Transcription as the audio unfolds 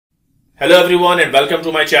Hello everyone and welcome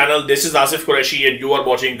to my channel. This is Asif Qureshi and you are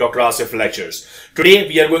watching Dr. Asif Lectures. Today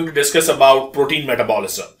we are going to discuss about protein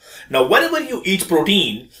metabolism. Now whenever you eat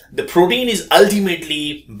protein, the protein is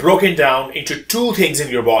ultimately broken down into two things in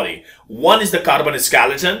your body. One is the carbon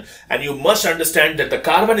skeleton, and you must understand that the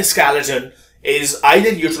carbon skeleton is either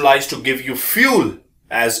utilized to give you fuel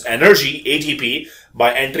as energy, ATP,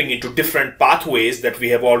 by entering into different pathways that we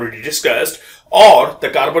have already discussed, or the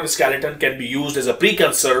carbon skeleton can be used as a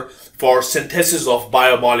precursor for synthesis of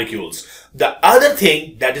biomolecules. The other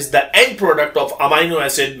thing that is the end product of amino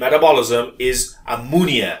acid metabolism is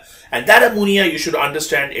ammonia. And that ammonia, you should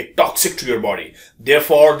understand, is toxic to your body.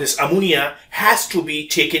 Therefore, this ammonia has to be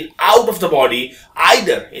taken out of the body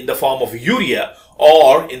either in the form of urea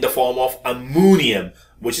or in the form of ammonium,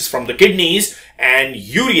 which is from the kidneys, and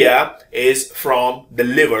urea is from the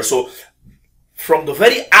liver. So from the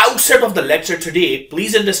very outset of the lecture today,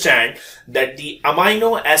 please understand that the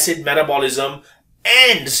amino acid metabolism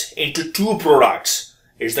ends into two products.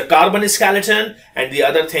 It's the carbon skeleton and the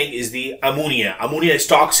other thing is the ammonia. Ammonia is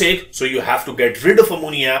toxic, so you have to get rid of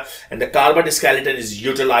ammonia, and the carbon skeleton is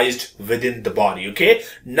utilized within the body. Okay,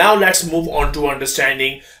 now let's move on to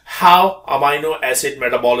understanding how amino acid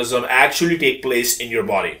metabolism actually take place in your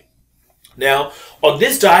body. Now, on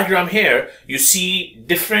this diagram here, you see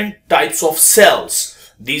different types of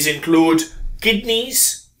cells. These include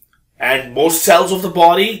kidneys and most cells of the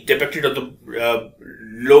body depicted on the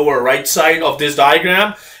lower right side of this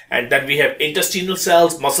diagram. And then we have intestinal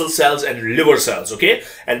cells, muscle cells, and liver cells. Okay,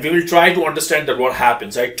 and we will try to understand that what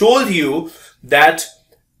happens. I told you that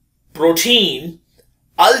protein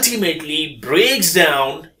ultimately breaks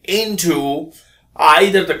down into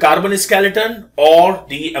either the carbon skeleton or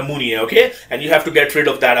the ammonia, okay? And you have to get rid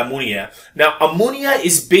of that ammonia. Now, ammonia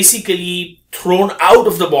is basically thrown out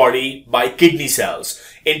of the body by kidney cells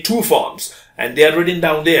in two forms, and they are written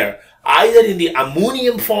down there, either in the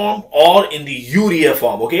ammonium form or in the urea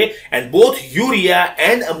form, okay? And both urea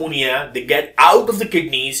and ammonia, they get out of the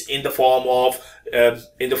kidneys in the form of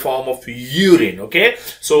urine, okay?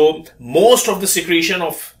 So most of the secretion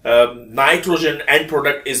of nitrogen end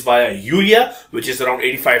product is via urea, which is around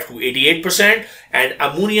 85 to 88%, and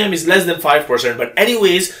ammonium is less than 5%. But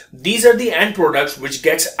anyways, these are the end products which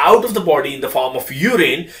gets out of the body in the form of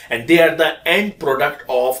urine, and they are the end product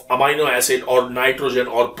of amino acid or nitrogen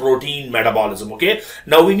or protein metabolism, okay?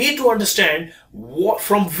 Now we need to understand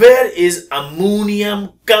from where is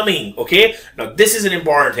ammonium coming, okay? Now this is an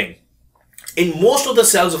important thing. In most of the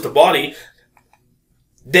cells of the body,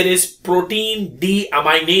 there is protein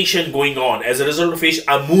deamination going on, as a result of which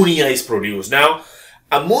ammonia is produced. Now,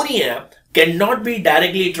 ammonia cannot be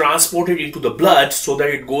directly transported into the blood so that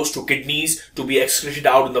it goes to kidneys to be excreted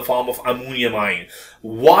out in the form of ammonium ion.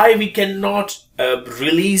 Why we cannot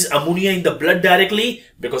release ammonia in the blood directly?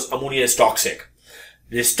 Because ammonia is toxic.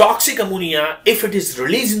 This toxic ammonia, if it is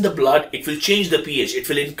released in the blood, it will change the pH, it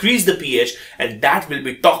will increase the pH, and that will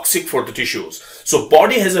be toxic for the tissues. So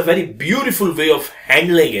body has a very beautiful way of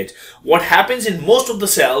handling it. What happens in most of the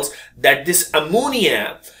cells, that this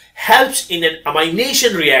ammonia helps in an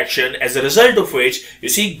amination reaction, as a result of which, you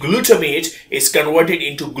see, glutamate is converted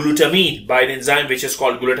into glutamine by an enzyme which is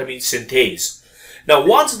called glutamine synthase. Now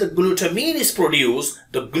once the glutamine is produced,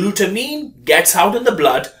 the glutamine gets out in the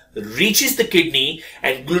blood, reaches the kidney,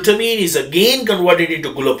 and glutamine is again converted into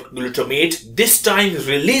glutamate, this time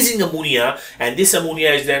releasing ammonia, and this ammonia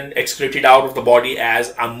is then excreted out of the body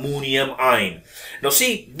as ammonium ion. Now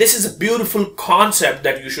see, this is a beautiful concept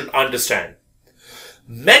that you should understand.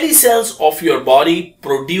 Many cells of your body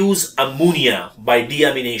produce ammonia by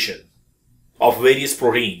deamination of various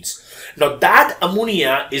proteins. Now that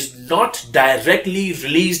ammonia is not directly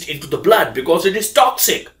released into the blood because it is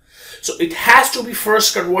toxic. So it has to be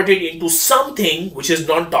first converted into something which is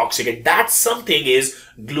non-toxic, and that something is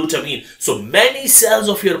glutamine. So many cells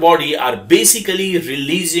of your body are basically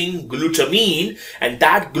releasing glutamine, and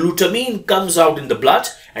that glutamine comes out in the blood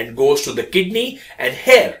and goes to the kidney, and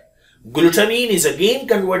here glutamine is again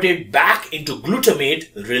converted back into glutamate,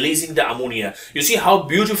 releasing the ammonia. You see how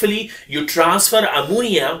beautifully you transfer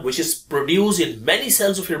ammonia, which is produced in many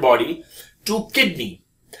cells of your body, to kidney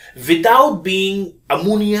without being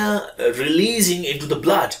ammonia releasing into the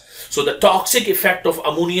blood. So the toxic effect of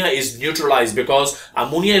ammonia is neutralized because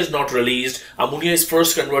ammonia is not released. Ammonia is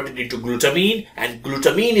first converted into glutamine, and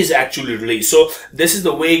glutamine is actually released. So this is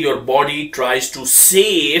the way your body tries to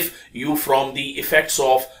save you from the effects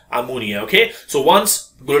of ammonia, okay? So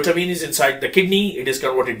once glutamine is inside the kidney, it is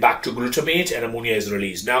converted back to glutamate and ammonia is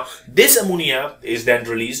released. Now, this ammonia is then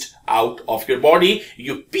released out of your body.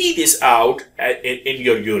 You pee this out in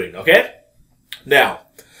your urine, okay? Now,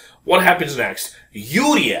 what happens next?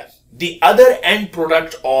 Urea the other end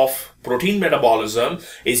product of protein metabolism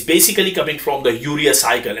is basically coming from the urea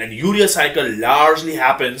cycle, and urea cycle largely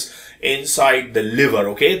happens inside the liver.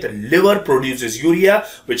 Okay, the liver produces urea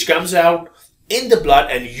which comes out in the blood,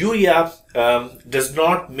 and urea does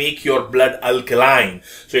not make your blood alkaline,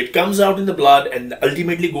 so it comes out in the blood and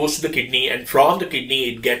ultimately goes to the kidney, and from the kidney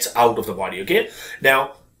it gets out of the body. Okay,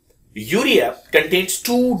 now urea contains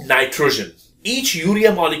 2 nitrogen. Each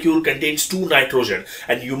urea molecule contains 2 nitrogen,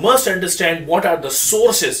 and you must understand what are the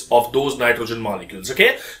sources of those nitrogen molecules.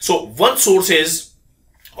 Okay, so one source is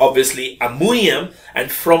obviously ammonium, and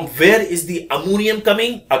from where is the ammonium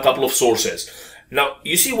coming? A couple of sources. Now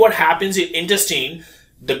you see what happens in intestine.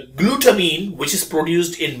 The glutamine, which is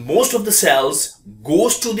produced in most of the cells,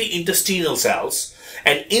 goes to the intestinal cells,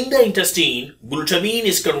 and in the intestine glutamine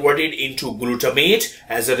is converted into glutamate.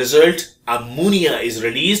 As a result, ammonia is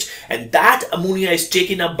released, and that ammonia is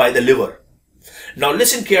taken up by the liver. Now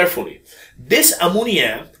listen carefully. This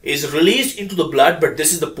ammonia is released into the blood, but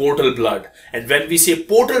this is the portal blood, and when we say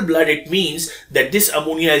portal blood, it means that this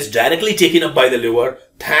ammonia is directly taken up by the liver,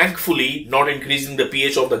 thankfully not increasing the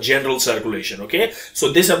pH of the general circulation. Okay,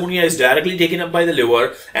 so this ammonia is directly taken up by the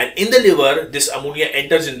liver, and in the liver this ammonia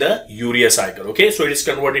enters in the urea cycle. Okay, so it is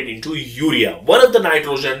converted into urea. One of the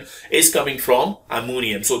nitrogen is coming from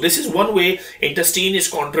ammonium. So this is one way intestine is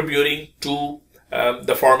contributing to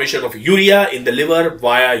the formation of urea in the liver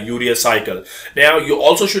via urea cycle. Now you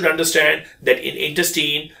also should understand that in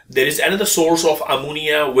intestine there is another source of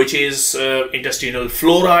ammonia, which is intestinal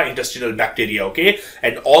flora, intestinal bacteria. Okay,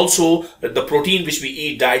 and also the protein which we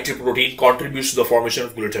eat, dietary protein, contributes to the formation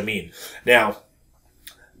of glutamine. Now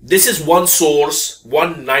this is one source,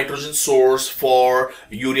 one nitrogen source for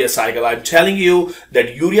urea cycle. I'm telling you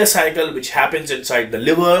that urea cycle, which happens inside the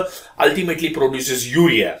liver, ultimately produces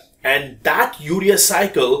urea. And that urea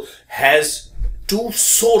cycle has 2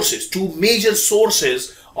 sources, 2 major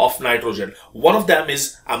sources of nitrogen. One of them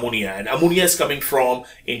is ammonia, and ammonia is coming from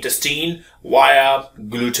intestine via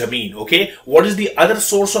glutamine. Okay, what is the other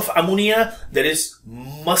source of ammonia? There is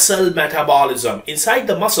muscle metabolism. Inside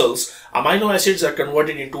the muscles, amino acids are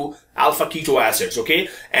converted into alpha keto acids. Okay,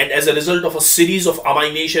 and as a result of a series of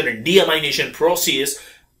amination and deamination process,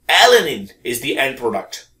 alanine is the end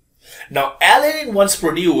product. Now alanine, once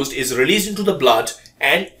produced, is released into the blood,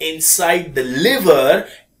 and inside the liver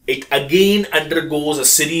it again undergoes a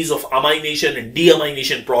series of amination and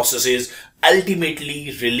deamination processes,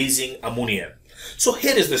 ultimately releasing ammonia. So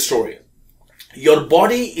here is the story. Your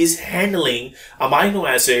body is handling amino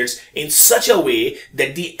acids in such a way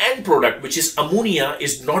that the end product, which is ammonia,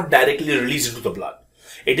 is not directly released into the blood.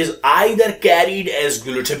 It is either carried as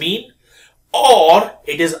glutamine, or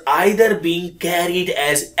it is either being carried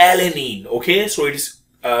as alanine. Okay, so it is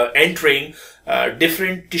entering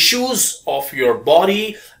different tissues of your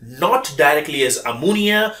body, not directly as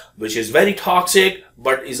ammonia, which is very toxic,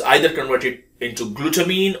 but is either converted into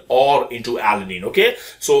glutamine or into alanine. Okay,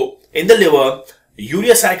 so in the liver,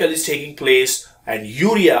 urea cycle is taking place, and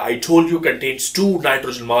urea, I told you, contains 2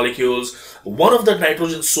 nitrogen molecules. One of the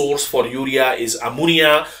nitrogen source for urea is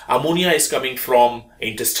ammonia. Ammonia is coming from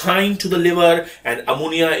intestine to the liver, and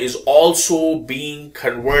ammonia is also being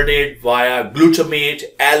converted via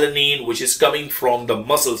glutamate, alanine, which is coming from the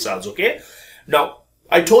muscle cells. Okay, now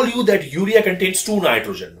I told you that urea contains 2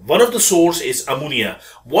 nitrogen. One of the source is ammonia.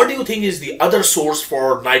 What do you think is the other source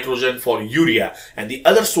for nitrogen for urea? And the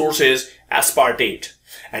other source is aspartate.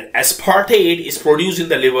 And aspartate is produced in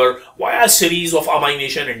the liver via a series of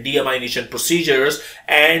amination and deamination procedures.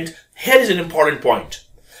 And here is an important point.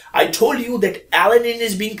 I told you that alanine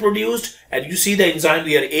is being produced, and you see the enzyme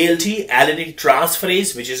here, ALT, alanine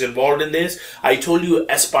transferase, which is involved in this. I told you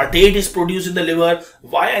aspartate is produced in the liver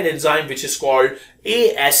via an enzyme which is called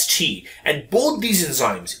AST. And both these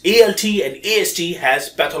enzymes, ALT and AST, has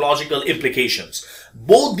pathological implications.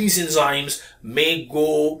 Both these enzymes may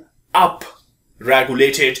go up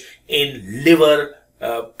regulated in liver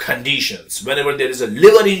conditions. Whenever there is a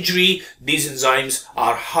liver injury, these enzymes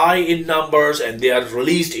are high in numbers and they are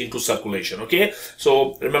released into circulation. Okay,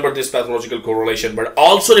 so remember this pathological correlation, but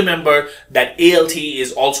also remember that ALT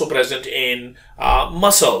is also present in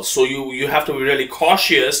muscles. So you have to be really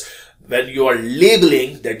cautious when you are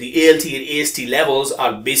labeling that the ALT and AST levels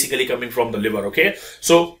are basically coming from the liver. Okay,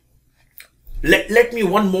 so let me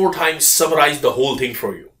one more time summarize the whole thing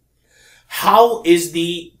for you. How is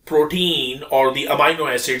the protein or the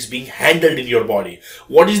amino acids being handled in your body?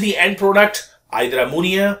 What is the end product? Either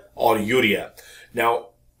ammonia or urea.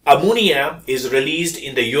 Now, ammonia is released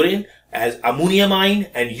in the urine as ammoniamine,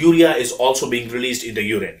 and urea is also being released in the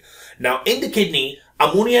urine. Now, in the kidney,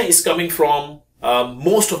 ammonia is coming from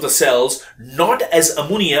most of the cells not as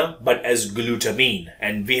ammonia but as glutamine,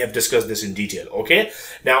 and we have discussed this in detail. Okay,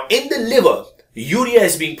 now in the liver, urea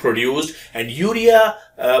is being produced, and urea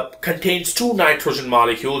contains two nitrogen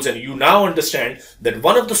molecules, and you now understand that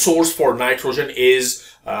one of the source for nitrogen is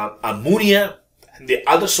ammonia and the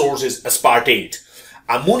other source is aspartate.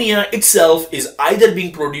 Ammonia itself is either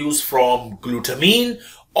being produced from glutamine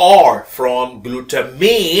or from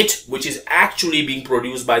glutamate, which is actually being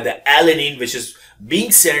produced by the alanine, which is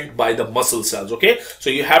being sent by the muscle cells. Okay, so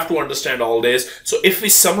you have to understand all this. So if we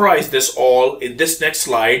summarize this all in this next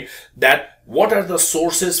slide, that what are the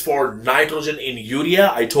sources for nitrogen in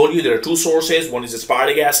urea? I told you there are two sources. One is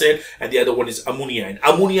aspartic acid and the other one is ammonia, and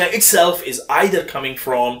ammonia itself is either coming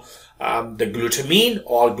from the glutamine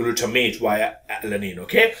or glutamate via alanine.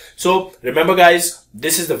 Okay, so remember guys,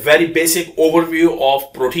 this is the very basic overview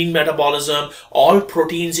of protein metabolism. All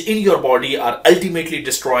proteins in your body are ultimately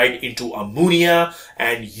destroyed into ammonia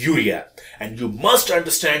and urea, and you must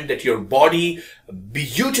understand that your body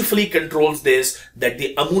beautifully controls this, that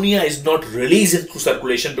the ammonia is not released into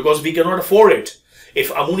circulation because we cannot afford it. If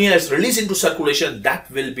ammonia is released into circulation, that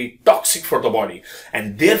will be toxic for the body,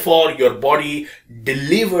 and therefore your body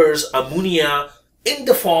delivers ammonia in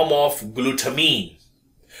the form of glutamine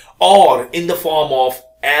or in the form of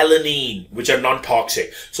alanine, which are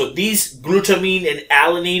non-toxic. So these glutamine and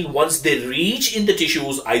alanine, once they reach in the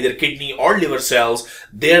tissues, either kidney or liver cells,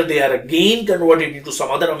 there they are again converted into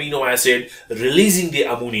some other amino acid, releasing the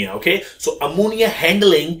ammonia. Okay, so ammonia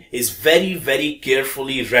handling is very, very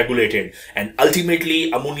carefully regulated, and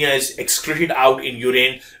ultimately ammonia is excreted out in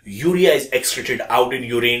urine, urea is excreted out in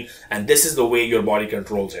urine, and this is the way your body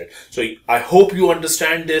controls it. So I hope you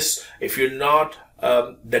understand this. If you're not,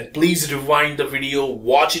 then please rewind the video,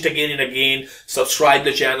 watch it again and again, subscribe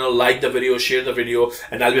the channel, like the video, share the video,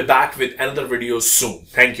 and I'll be back with another video soon.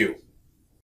 Thank you.